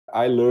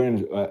I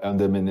learned on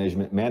the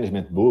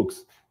management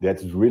books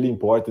that it's really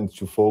important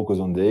to focus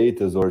on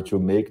data or to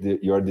make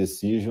your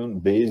decision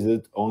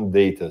based on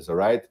data, all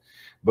right?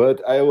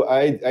 But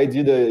I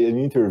did an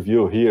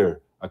interview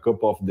here a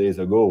couple of days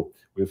ago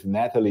with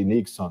Natalie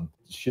Nixon.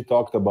 She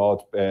talked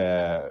about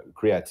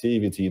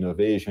creativity,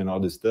 innovation, all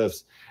this stuff.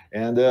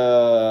 And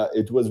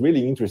it was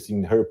really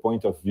interesting, her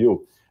point of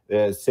view,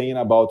 saying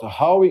about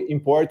how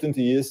important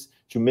it is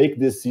to make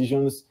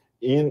decisions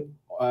in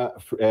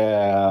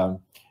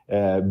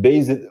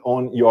based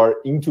on your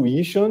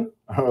intuition,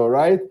 all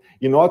right,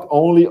 and not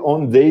only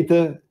on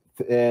data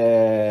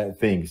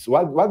things.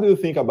 What do you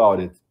think about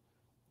it?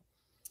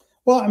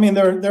 Well, I mean,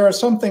 there are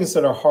some things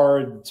that are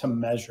hard to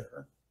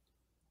measure.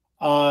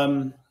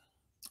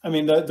 I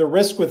mean, the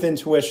risk with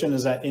intuition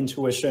is that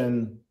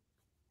intuition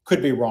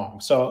could be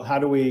wrong. So how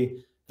do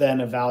we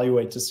then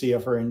evaluate to see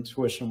if our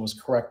intuition was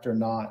correct or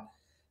not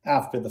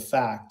after the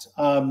fact?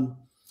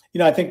 You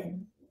know, I think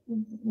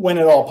when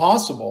at all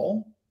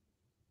possible,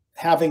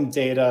 having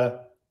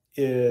data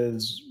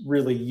is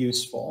really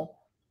useful.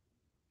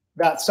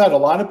 That said, a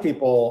lot of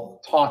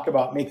people talk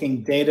about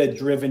making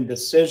data-driven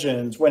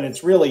decisions when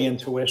it's really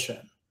intuition.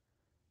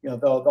 You know,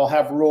 they'll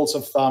have rules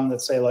of thumb that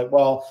say like,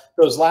 well,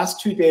 those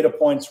last 2 data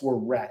points were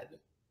red.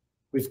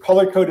 We've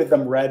color-coded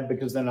them red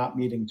because they're not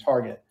meeting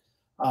target.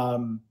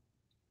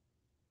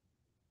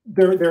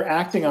 They're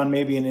acting on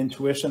maybe an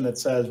intuition that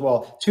says,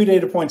 well, 2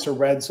 data points are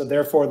red, so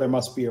therefore there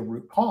must be a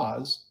root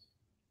cause,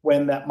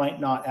 when that might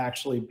not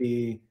actually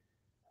be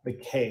the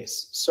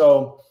case.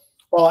 So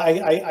while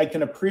I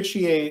can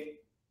appreciate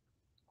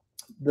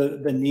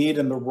the need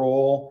and the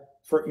role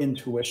for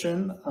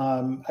intuition,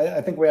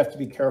 I think we have to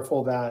be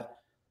careful that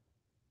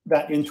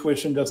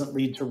intuition doesn't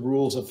lead to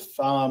rules of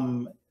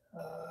thumb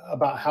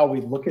about how we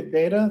look at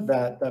data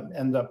that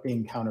end up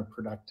being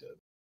counterproductive.